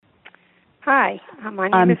Hi, my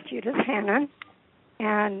name is Judith Hannon,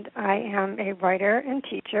 and I am a writer and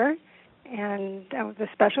teacher, and with a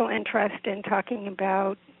special interest in talking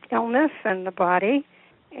about illness and the body.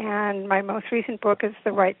 And my most recent book is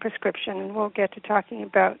The Right Prescription, and we'll get to talking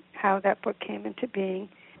about how that book came into being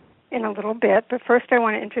in a little bit. But first I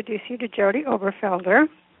want to introduce you to Jody Oberfelder.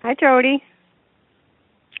 Hi, Jody.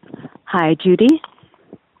 Hi, Judy.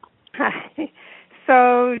 Hi.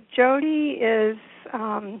 So Jody is,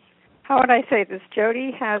 how would I say this?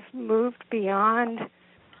 Jody has moved beyond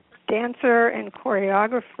dancer and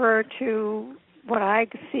choreographer to what I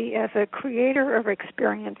see as a creator of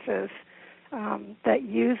experiences that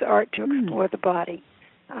use art to explore the body.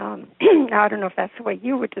 Now, I don't know if that's the way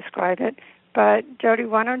you would describe it, but Jody,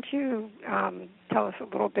 why don't you tell us a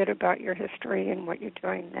little bit about your history and what you're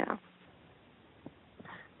doing now?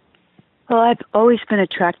 Well, I've always been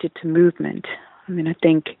attracted to movement. I mean, I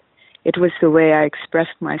think it was the way I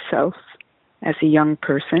expressed myself as a young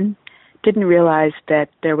person. Didn't realize that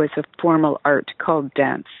there was a formal art called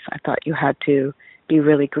dance. I thought you had to be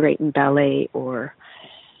really great in ballet or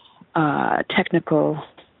technical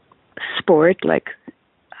sport like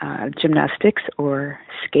gymnastics or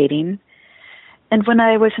skating. And when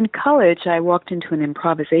I was in college, I walked into an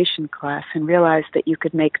improvisation class and realized that you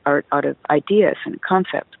could make art out of ideas and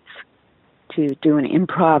concepts. To do an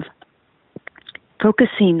improv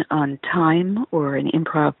focusing on time, or an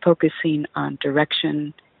improv focusing on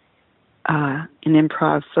direction, an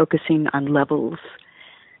improv focusing on levels.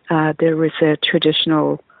 There was a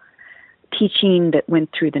traditional teaching that went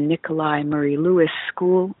through the Nikolai Murray Lewis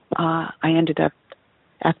School. I ended up,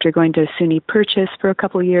 after going to SUNY Purchase for a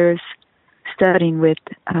couple of years, studying with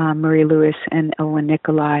Murray Lewis and Elwyn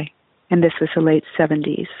Nikolai, and this was the late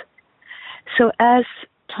 70s. So as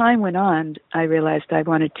time went on, I realized I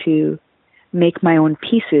wanted to make my own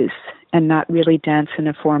pieces and not really dance in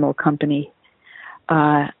a formal company.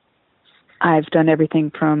 I've done everything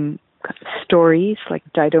from stories like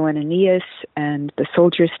Dido and Aeneas and The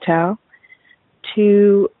Soldier's Tale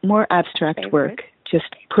to more abstract work,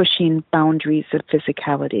 just pushing boundaries of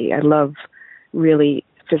physicality. I love really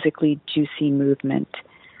physically juicy movement.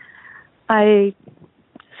 I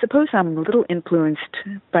suppose I'm a little influenced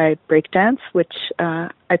by breakdance, which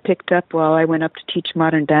I picked up while I went up to teach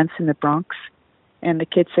modern dance in the Bronx. And the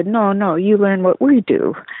kids said, no, you learn what we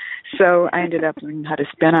do. So I ended up learning how to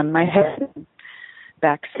spin on my head,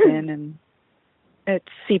 backspin, and it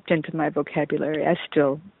seeped into my vocabulary. I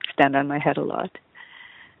still stand on my head a lot.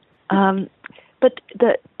 But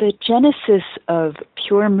the genesis of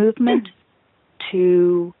pure movement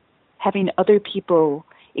to having other people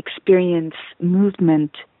experience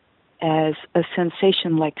movement as a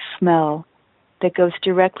sensation like smell that goes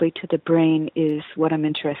directly to the brain is what I'm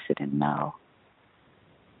interested in now.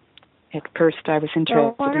 At first I was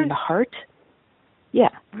interested in the heart. Yeah.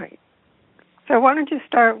 Right. So why don't you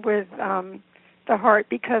start with the heart,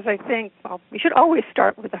 because I think, well, we should always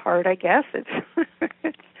start with the heart, I guess.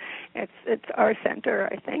 It's our center,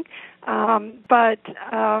 I think.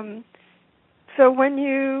 So when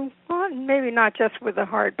you, well, maybe not just with the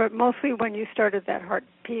heart, but mostly when you started that heart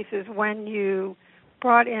piece is when you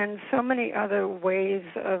brought in so many other ways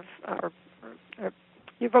of,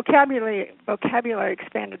 your vocabulary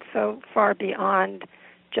expanded so far beyond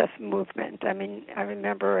just movement. I mean, I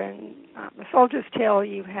remember in The Soldier's Tale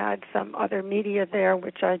you had some other media there,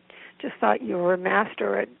 which I just thought you were a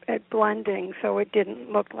master at blending, so it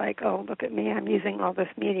didn't look like, oh, look at me, I'm using all this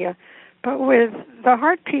media. But with the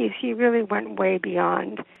heart piece, you really went way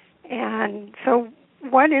beyond. And so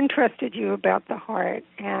what interested you about the heart,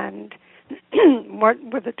 and what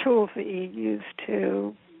were the tools that you used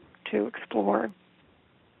to explore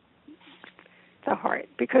the heart?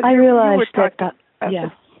 Because I realized you were that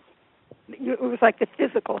it was like the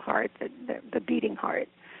physical heart, the beating heart.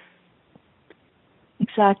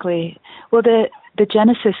 Exactly. Well, the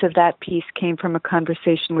genesis of that piece came from a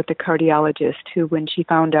conversation with a cardiologist who, when she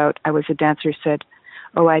found out I was a dancer, said,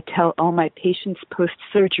 oh, I tell all my patients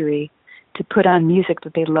post-surgery to put on music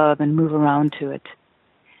that they love and move around to it.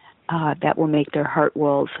 That will make their heart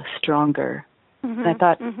walls stronger. Mm-hmm, and I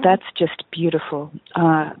thought, that's just beautiful.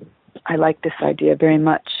 I like this idea very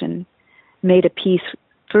much, and made a piece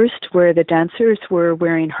first where the dancers were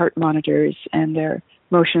wearing heart monitors and their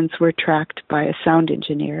motions were tracked by a sound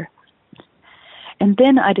engineer. And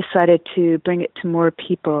then I decided to bring it to more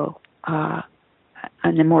people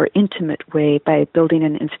in a more intimate way by building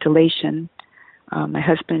an installation. My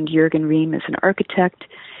husband, Jürgen Riem, is an architect.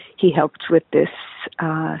 He helped with this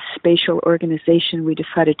spatial organization. We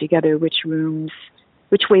decided together which rooms,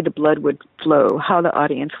 which way the blood would flow, how the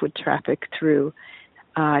audience would traffic through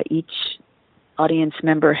each audience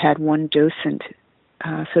member had one docent,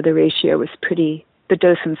 so the ratio was pretty. The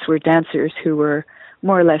docents were dancers who were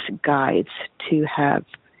more or less guides to have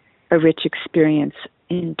a rich experience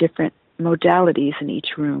in different modalities in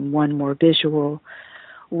each room, one more visual,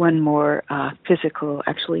 one more physical,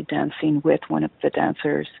 actually dancing with one of the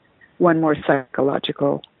dancers, one more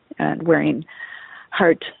psychological, and wearing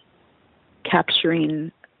heart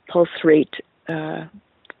capturing pulse rate,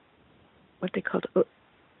 what they called,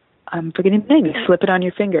 I'm forgetting the name, you slip it on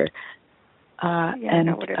your finger. I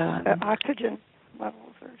know what it is, oxygen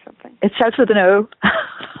levels or something. It starts with an O.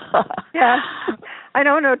 Yeah, I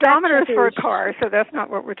know an odometer is for a car, so that's not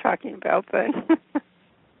what we're talking about then.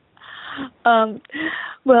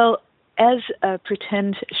 Well, as a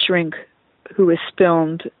pretend shrink who was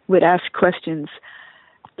filmed would ask questions,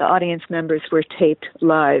 the audience members were taped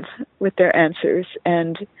live with their answers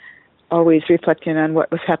and always reflecting on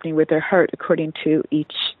what was happening with their heart according to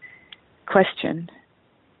each question.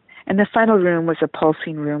 And the final room was a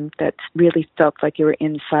pulsing room that really felt like you were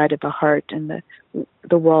inside of a heart, and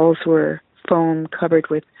the walls were foam covered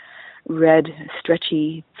with red,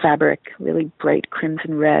 stretchy fabric, really bright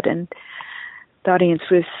crimson red, and the audience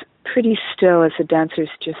was pretty still as the dancers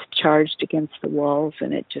just charged against the walls,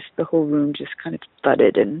 and the whole room just kind of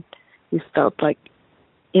thudded, and you felt like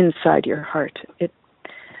inside your heart.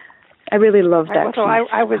 I really loved that. So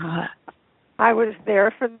I was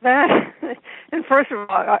there for that. And first of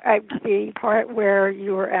all, the part where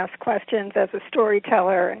you were asked questions as a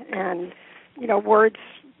storyteller, and words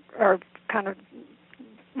are kind of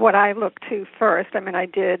what I look to first. I mean, I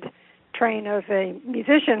did train as a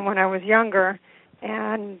musician when I was younger,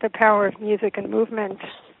 and the power of music and movement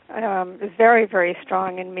is very, very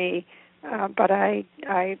strong in me. But I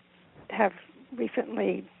have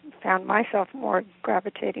recently found myself more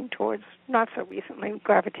gravitating towards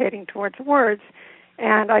words.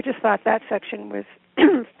 And I just thought that section was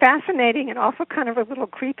fascinating and also kind of a little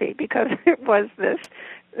creepy, because it was this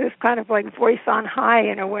kind of like voice on high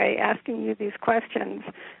in a way, asking you these questions.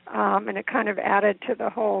 And it kind of added to the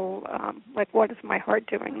whole, what is my heart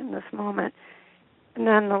doing in this moment? And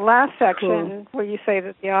then the last section, where you say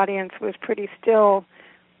that the audience was pretty still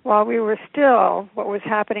while we were still, what was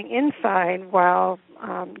happening inside while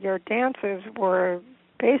your dancers were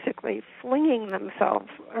basically flinging themselves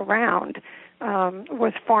around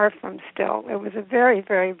was far from still. It was a very,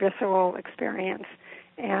 very visceral experience,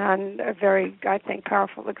 and a very, I think,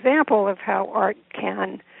 powerful example of how art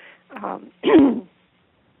can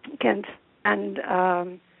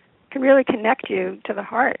really connect you to the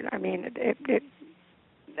heart. I mean,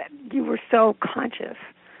 you were so conscious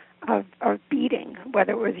of beating,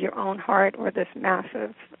 whether it was your own heart or this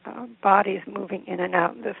massive bodies moving in and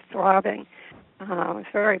out, this throbbing. It was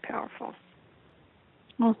very powerful.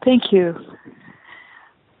 Well, thank you.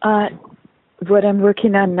 What I'm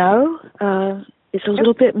working on now is a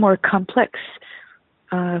little bit more complex.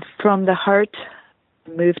 From the heart,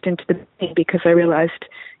 moved into the brain, because I realized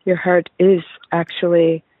your heart is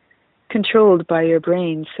actually controlled by your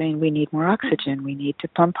brain saying we need more oxygen, we need to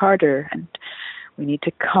pump harder, and we need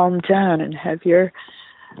to calm down and have your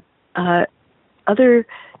other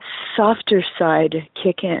softer side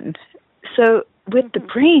kick in. So with the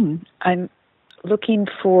brain, I'm looking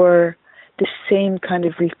for the same kind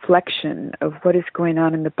of reflection of what is going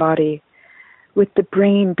on in the body, with the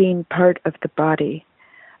brain being part of the body.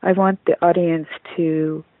 I want the audience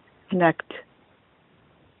to connect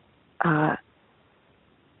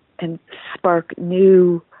and spark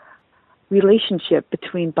new relationship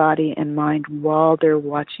between body and mind while they're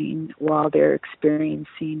watching, while they're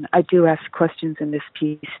experiencing. I do ask questions in this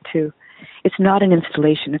piece too. It's not an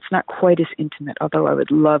installation. It's not quite as intimate, although I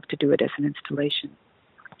would love to do it as an installation.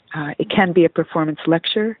 It can be a performance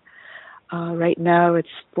lecture. Right now it's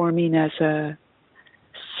forming as a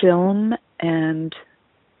film and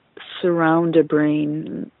surround a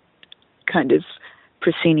brain kind of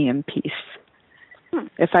proscenium piece.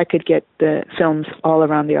 If I could get the films all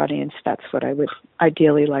around the audience, that's what I would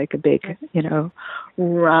ideally like, a big,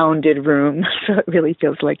 rounded room, so it really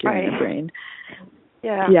feels like you're in the brain.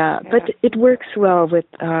 Yeah, but it works well with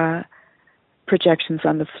projections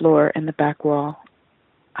on the floor and the back wall.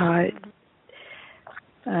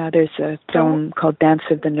 There's a film called Dance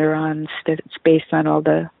of the Neurons that's based on all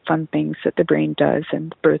the fun things that the brain does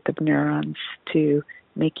and birth of neurons to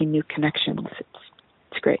making new connections.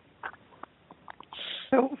 It's great.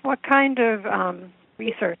 So what kind of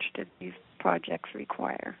research did these projects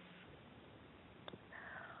require?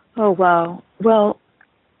 Oh, wow. Well,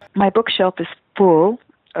 my bookshelf is full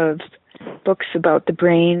of books about the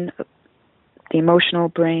brain, the emotional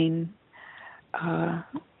brain,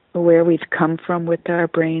 where we've come from with our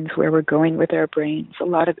brains, where we're going with our brains, a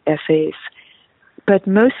lot of essays. But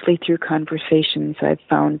mostly through conversations, I've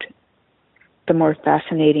found the more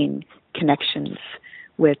fascinating connections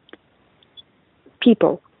with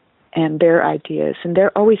people and their ideas. And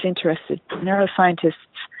they're always interested. Neuroscientists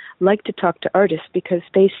like to talk to artists because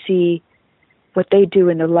they see what they do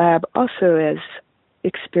in the lab also as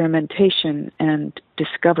experimentation and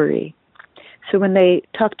discovery. So when they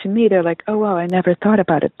talk to me, they're like, oh, wow, I never thought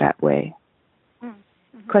about it that way.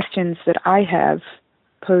 Mm-hmm. Questions that I have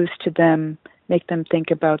posed to them make them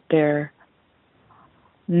think about their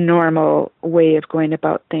normal way of going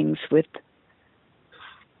about things with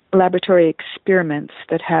laboratory experiments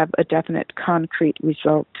that have a definite concrete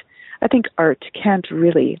result. I think art can't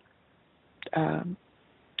really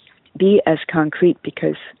be as concrete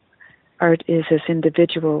because art is as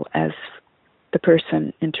individual as the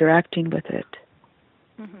person interacting with it.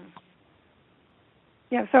 Mm-hmm.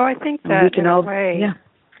 Yeah, so I think that we can in all, a way... Yeah.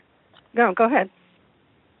 No, go ahead.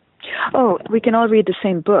 Oh, we can all read the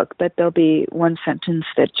same book, but there'll be one sentence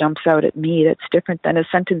that jumps out at me that's different than a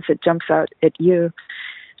sentence that jumps out at you.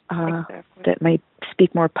 Exactly. That might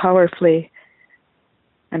speak more powerfully.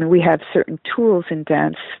 And we have certain tools in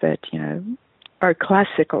dance that, are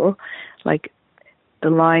classical, like the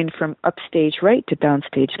line from upstage right to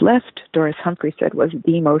downstage left, Doris Humphrey said, was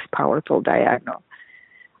the most powerful diagonal.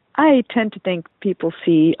 I tend to think people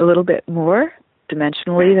see a little bit more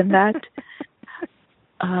dimensionally than that.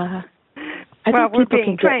 I think people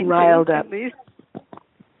can get riled up. At least.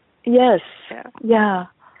 Yes. Yeah.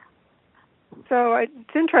 So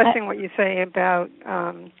it's interesting what you say about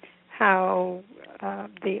how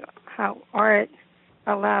art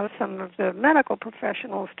allows some of the medical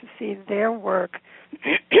professionals to see their work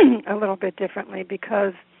a little bit differently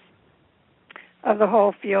because of the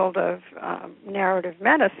whole field of narrative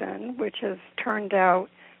medicine, which has turned out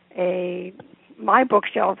my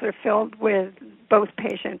bookshelves are filled with both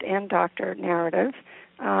patient and doctor narrative.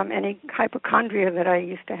 Any hypochondria that I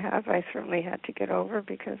used to have, I certainly had to get over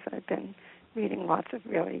because I've been reading lots of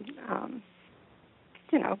really,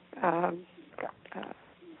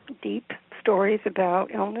 deep stories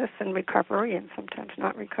about illness and recovery and sometimes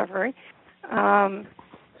not recovery. And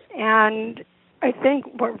I think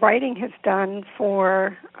what writing has done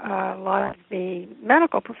for a lot of the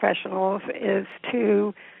medical professionals is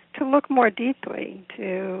to look more deeply,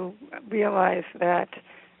 to realize that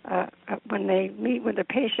when they meet with a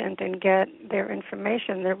patient and get their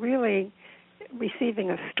information, they're really receiving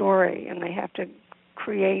a story, and they have to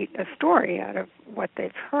create a story out of what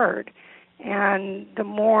they've heard. And the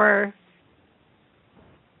more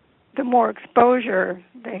exposure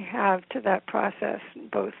they have to that process,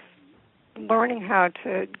 both learning how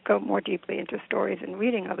to go more deeply into stories and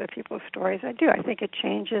reading other people's stories, I think it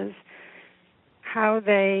changes how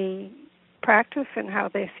they practice and how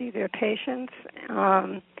they see their patients.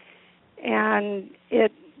 And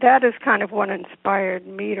that is kind of what inspired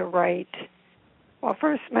me to write. Well,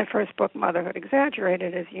 my first book, Motherhood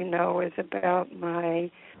Exaggerated, as you know, is about my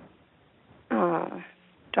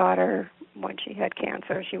daughter when she had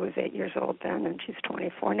cancer. She was 8 years old then, and she's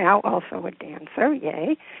 24 now, also a dancer,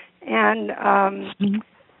 yay. And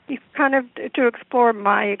kind of to explore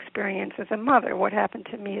my experience as a mother, what happened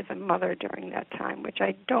to me as a mother during that time, which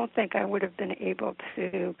I don't think I would have been able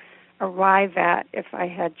to arrive at if I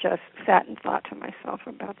had just sat and thought to myself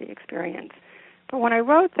about the experience. But when I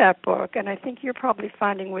wrote that book, and I think you're probably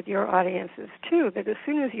finding with your audiences too, that as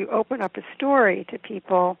soon as you open up a story to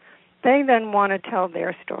people, they then want to tell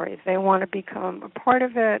their stories. They want to become a part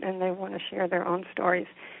of it, and they want to share their own stories.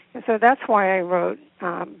 And so that's why I wrote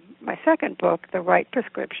my second book, The Right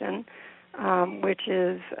Prescription, which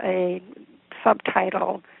is a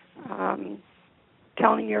subtitle,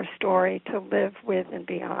 Telling Your Story to Live With and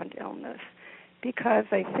Beyond Illness. Because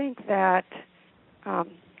I think that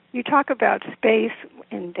you talk about space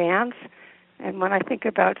in dance, and when I think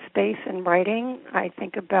about space in writing, I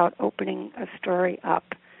think about opening a story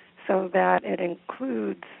up so that it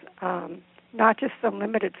includes not just the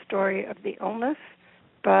limited story of the illness,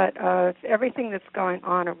 but of everything that's going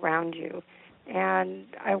on around you. And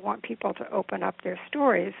I want people to open up their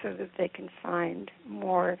stories so that they can find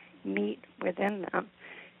more meat within them.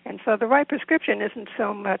 And so The Right Prescription isn't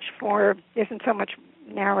so much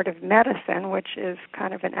narrative medicine, which is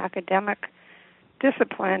kind of an academic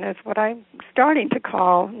discipline, as what I'm starting to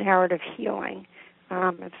call narrative healing.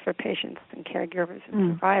 It's for patients and caregivers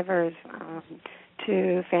and survivors,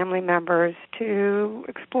 to family members, to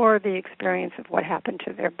explore the experience of what happened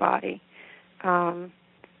to their body. So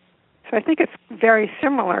I think it's very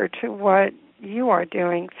similar to what you are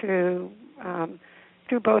doing through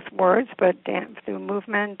through both words, but through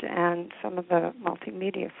movement and some of the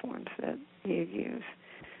multimedia forms that you use.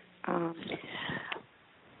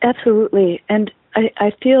 Absolutely, and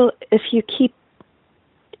I feel if you keep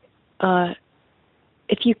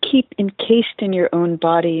encased in your own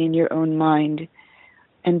body and your own mind,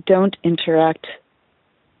 and don't interact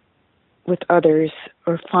with others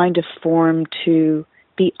or find a form to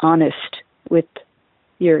be honest with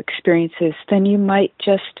your experiences, then you might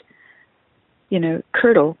just,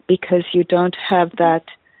 curdle because you don't have that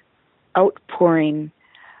outpouring.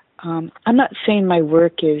 I'm not saying my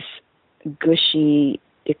work is gushy,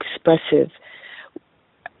 expressive.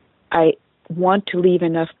 I want to leave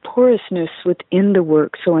enough porousness within the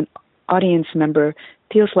work so an audience member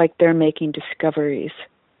feels like they're making discoveries.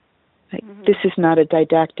 This is not a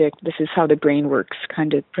didactic, this is how the brain works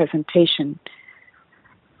kind of presentation.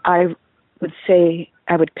 I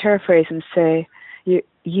would paraphrase and say,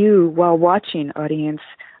 you, while watching, audience,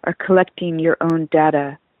 are collecting your own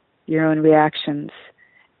data, your own reactions,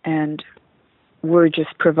 and we're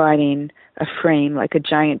just providing a frame, like a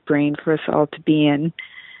giant brain for us all to be in.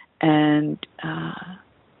 And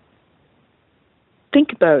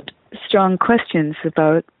think about strong questions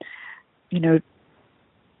about,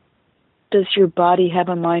 does your body have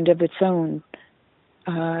a mind of its own?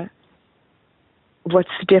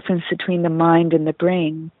 What's the difference between the mind and the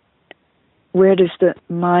brain? Where does the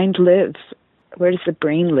mind live? Where does the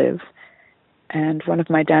brain live? And one of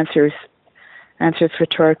my dancers answers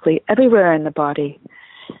rhetorically, everywhere in the body.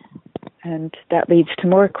 And that leads to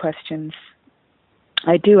more questions.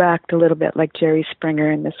 I do act a little bit like Jerry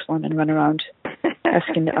Springer in this one and run around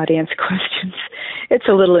asking the audience questions. It's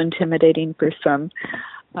a little intimidating for some,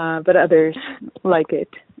 but others like it.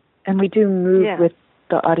 And we do move with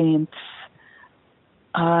the audience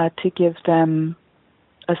to give them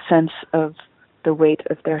a sense of the weight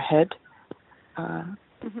of their head. I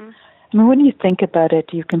mean, when you think about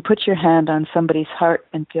it, you can put your hand on somebody's heart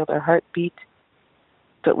and feel their heartbeat,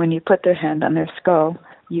 but when you put their hand on their skull,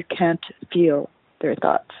 you can't feel their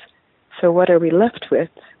thoughts. So what are we left with?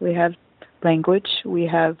 We have language, we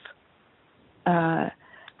have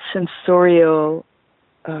sensorial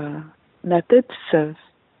methods of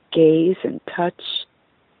gaze and touch,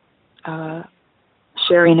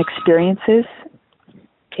 sharing experiences,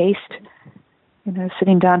 taste.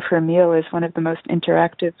 Sitting down for a meal is one of the most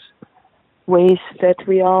interactive ways that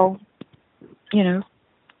we all,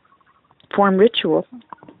 form ritual.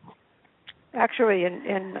 Actually,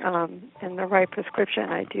 in the right prescription,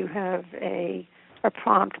 I do have a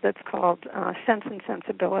prompt that's called Sense and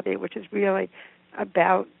Sensibility, which is really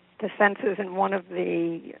about the senses. And one of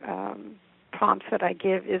the prompts that I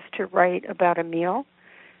give is to write about a meal.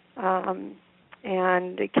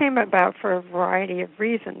 And it came about for a variety of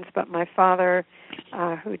reasons, but my father,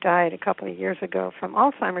 who died a couple of years ago from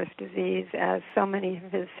Alzheimer's disease, as so many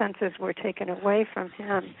of his senses were taken away from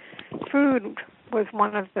him, food was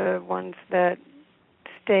one of the ones that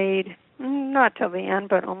stayed, not till the end,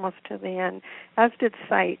 but almost to the end, as did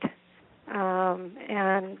sight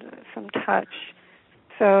and some touch.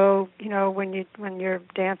 So, when your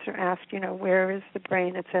dancer asked, where is the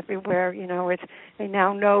brain? It's everywhere. They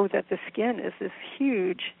now know that the skin is this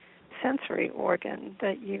huge sensory organ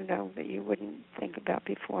that you wouldn't think about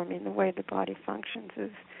before. I mean, the way the body functions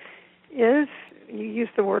is you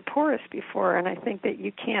used the word porous before, and I think that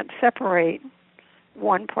you can't separate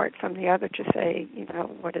one part from the other to say,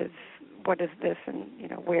 what is this, and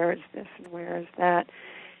where is this and where is that.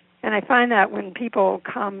 And I find that when people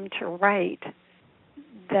come to write,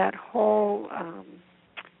 that whole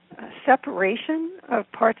separation of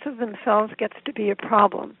parts of themselves gets to be a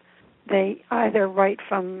problem. They either write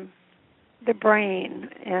from the brain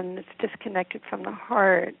and it's disconnected from the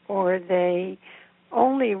heart, or they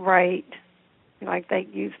only write, like they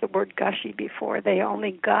used the word gushy before, they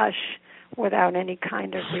only gush without any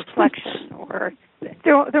kind of reflection. Or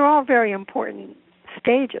they're all very important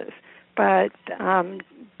stages, but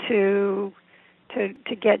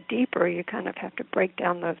to get deeper, you kind of have to break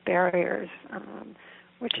down those barriers,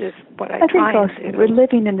 which is what I try and do. We're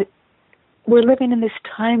living in this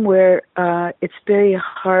time where it's very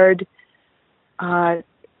hard. We're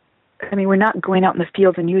not going out in the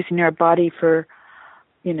field and using our body for,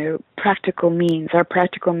 practical means. Our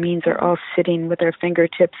practical means are all sitting with our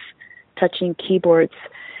fingertips, touching keyboards.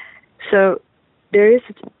 So there is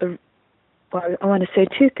I want to say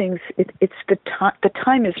two things. It's the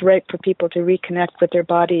time is right for people to reconnect with their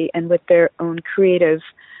body and with their own creative,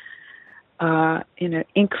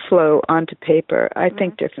 ink flow onto paper. I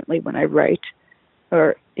think differently when I write,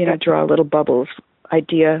 or draw little bubbles,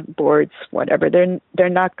 idea boards, whatever. They're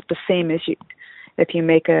not the same as if you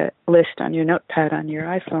make a list on your notepad on your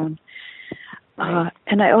iPhone.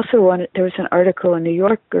 And I also there was an article in New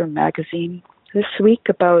Yorker magazine this week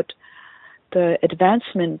about the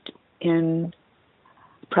advancement in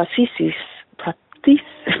prosthesis. I'll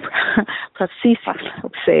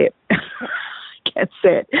say it. I can't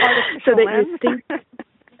say it. So that you think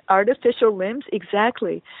artificial limbs,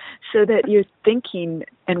 exactly. So that you're thinking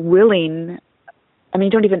and willing. I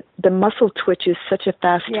mean, the muscle twitch is such a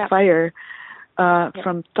fast fire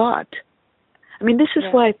from thought. I mean, this is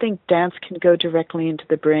why I think dance can go directly into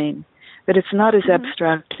the brain, that it's not as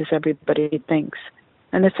abstract as everybody thinks.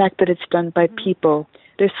 And the fact that it's done by people,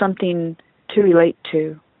 there's something to relate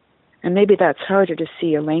to. And maybe that's harder to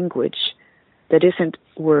see, a language that isn't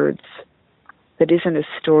words, that isn't a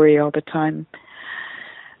story all the time.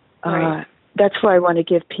 Right. That's why I want to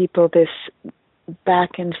give people this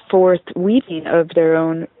back and forth weaving of their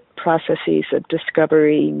own processes of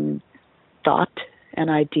discovering thought and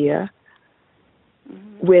idea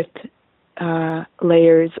with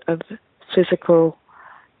layers of physical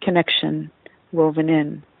connection woven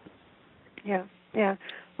in. Yeah.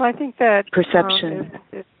 Well, I think that perception.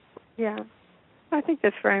 I think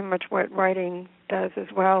that's very much what writing does as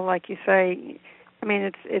well. Like you say, I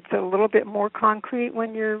mean, it's a little bit more concrete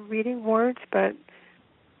when you're reading words, but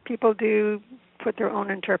people do put their own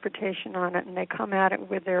interpretation on it, and they come at it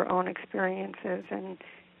with their own experiences, and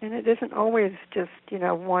it isn't always just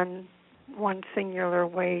one singular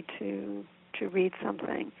way to read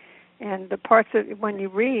something. And the parts of when you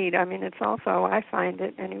read, I mean, it's also, I find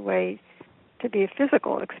it anyway, to be a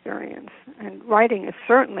physical experience. And writing is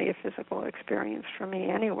certainly a physical experience for me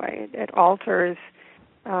anyway. It alters.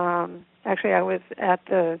 Actually, I was at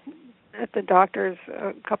the doctor's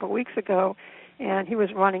a couple of weeks ago, and he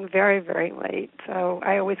was running very, very late. So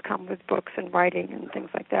I always come with books and writing and things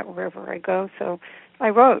like that wherever I go. So I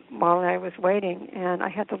wrote while I was waiting, and I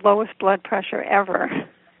had the lowest blood pressure ever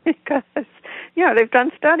because, they've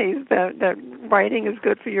done studies that writing is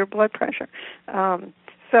good for your blood pressure.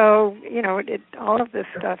 So, all of this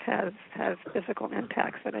stuff has physical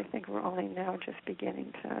impacts that I think we're only now just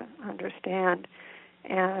beginning to understand.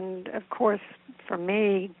 And, of course, for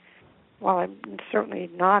me, while I'm certainly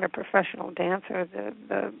not a professional dancer,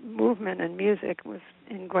 the movement and music was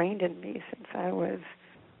ingrained in me since I was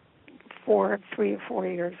 3 or 4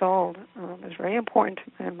 years old. It was very important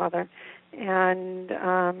to my mother. And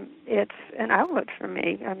it's an outlet for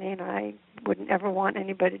me. I mean, I wouldn't ever want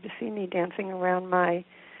anybody to see me dancing around my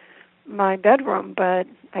bedroom, but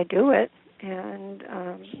I do it, and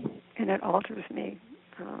it alters me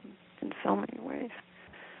in so many ways.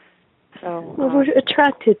 So, well, we're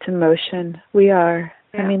attracted to motion. We are.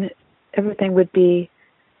 Yeah. I mean, everything would be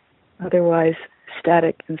otherwise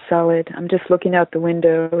static and solid. I'm just looking out the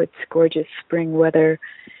window. It's gorgeous spring weather,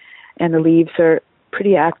 and the leaves are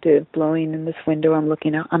pretty active, blowing in this window I'm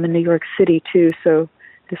looking out. I'm in New York City, too, so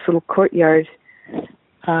this little courtyard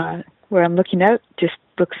where I'm looking out just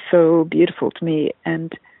looks so beautiful to me,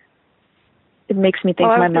 and it makes me think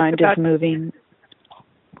my mind is moving.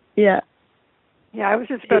 Yeah. Yeah, I was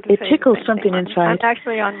just about to say it tickles the same something thing. inside. I'm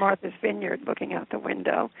actually on Martha's Vineyard looking out the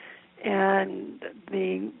window, and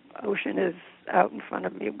the ocean is out in front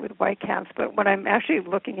of me with whitecaps. But what I'm actually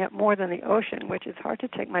looking at more than the ocean, which is hard to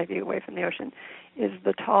take my view away from the ocean, is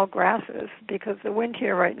the tall grasses, because the wind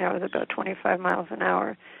here right now is about 25 miles an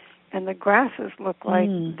hour, and the grasses look like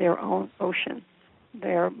their own ocean.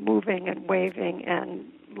 They're moving and waving, and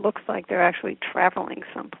looks like they're actually traveling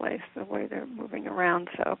someplace the way they're moving around.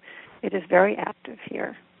 So it is very active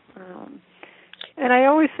here. And I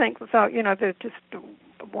always think, so, there's just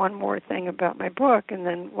one more thing about my book, and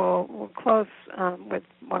then we'll close with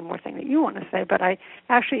one more thing that you want to say. But I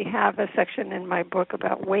actually have a section in my book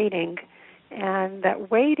about waiting, and that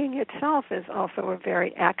waiting itself is also a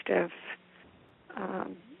very active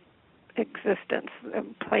existence, a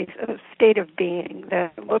state of being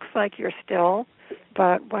that looks like you're still,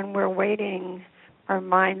 but when we're waiting, our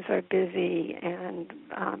minds are busy, and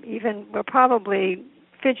even we're probably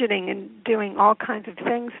fidgeting and doing all kinds of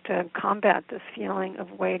things to combat this feeling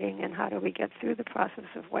of waiting, and how do we get through the process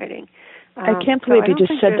of waiting. I can't believe you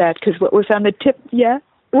just said that, because what was on the tip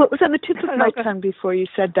of my tongue before you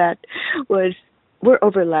said that was, we're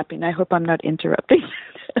overlapping. I hope I'm not interrupting.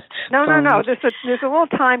 No. There's a little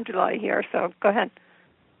time delay here, so go ahead.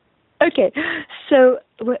 Okay. So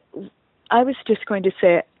I was just going to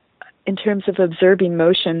say, in terms of observing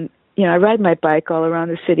motion, I ride my bike all around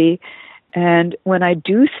the city, and when I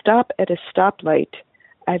do stop at a stoplight,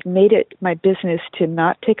 I've made it my business to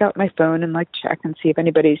not take out my phone and check and see if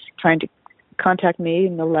anybody's trying to contact me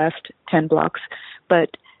in the last 10 blocks,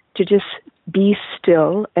 but to just be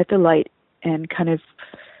still at the light and kind of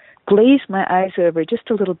glaze my eyes over just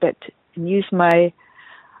a little bit and use my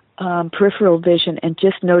peripheral vision and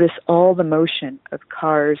just notice all the motion of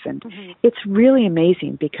cars. And it's really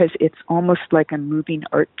amazing because it's almost like a moving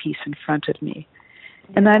art piece in front of me.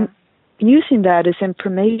 Yeah. And I'm using that as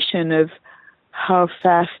information of how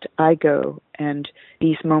fast I go, and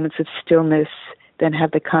these moments of stillness then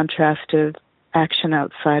have the contrast of action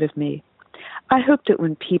outside of me. I hope that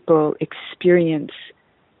when people experience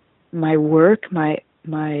my work, my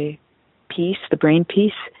piece, the brain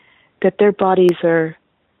piece, that their bodies are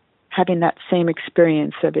having that same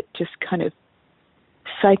experience of it just kind of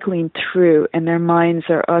cycling through, and their minds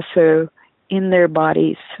are also in their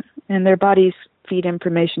bodies, and their bodies feed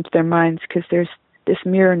information to their minds, because there's this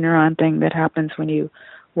mirror neuron thing that happens when you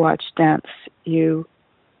watch dance. You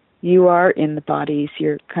are in the bodies.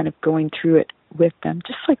 You're kind of going through it with them.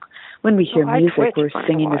 Just like when we hear music, we're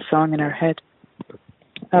singing a song in our head.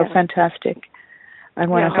 Oh, yeah. Fantastic. I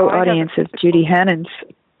want a whole audience of Judy Hannons.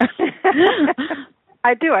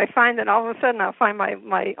 I do. I find that all of a sudden I'll find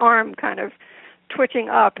my arm kind of twitching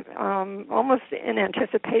up, almost in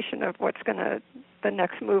anticipation of what's the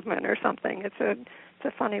next movement or something. It's a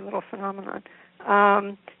funny little phenomenon.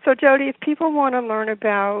 So Jody, if people want to learn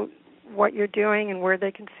about what you're doing and where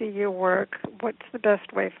they can see your work, what's the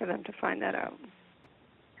best way for them to find that out?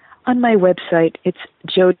 On my website, it's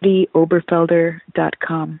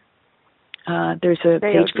jodyoberfelder.com. There's a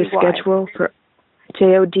page for schedule for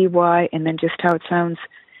JODY, and then just how it sounds,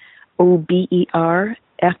 OBER,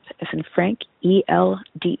 F as in Frank,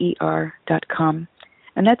 ELDER.com.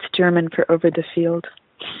 And that's German for over the field.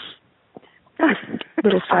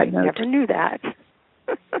 Little side note. I never knew that.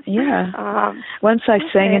 Yeah. Once I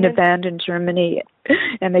sang in a band in Germany,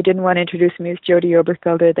 and they didn't want to introduce me as Jody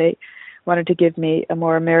Oberfelder. They wanted to give me a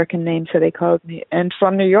more American name, so they called me, and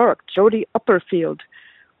from New York, Jody Upperfield.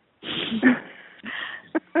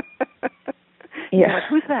 Yeah. Like,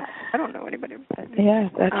 who's that? I don't know anybody with that name. Yeah,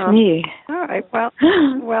 that's me. All right.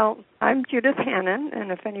 Well, I'm Judith Hannan,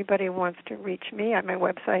 and if anybody wants to reach me, my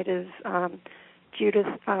website is Judith.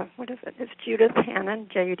 What is it? It's Judith Hannan,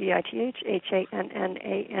 JUDITH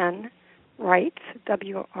Writes,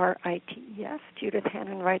 WRITES,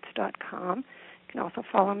 JudithHannanWrites.com. You can also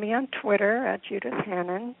follow me on Twitter at Judith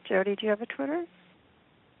Hannan. Jody, do you have a Twitter?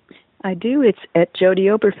 I do. It's at Jody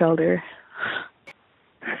Oberfelder.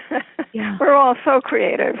 Yeah. We're all so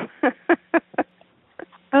creative.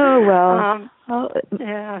 Oh, well.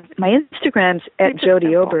 Yeah. My Instagram's at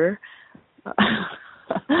Jody Ober.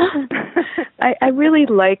 I really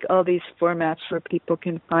like all these formats where people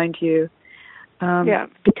can find you.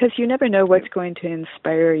 Because you never know what's going to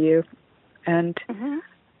inspire you. And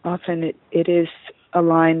often it is a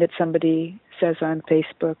line that somebody says on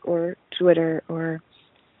Facebook or Twitter or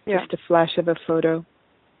just a flash of a photo.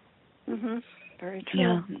 Very true.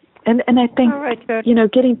 Yeah. And I think,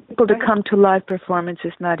 getting people to come to live performance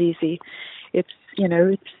is not easy. It's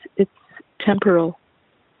temporal.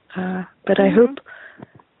 But I hope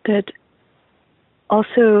that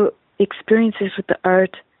also experiences with the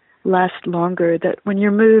art last longer, that when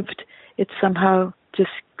you're moved, it somehow just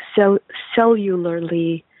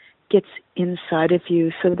cellularly gets inside of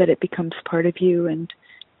you so that it becomes part of you and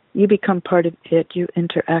you become part of it. You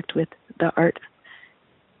interact with the art.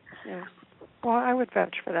 Yeah. Well, I would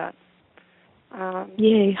vouch for that.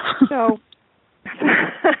 Yay. So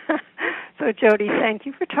Jody, thank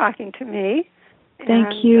you for talking to me.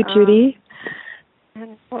 Thank you, Judy.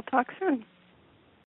 And we'll talk soon.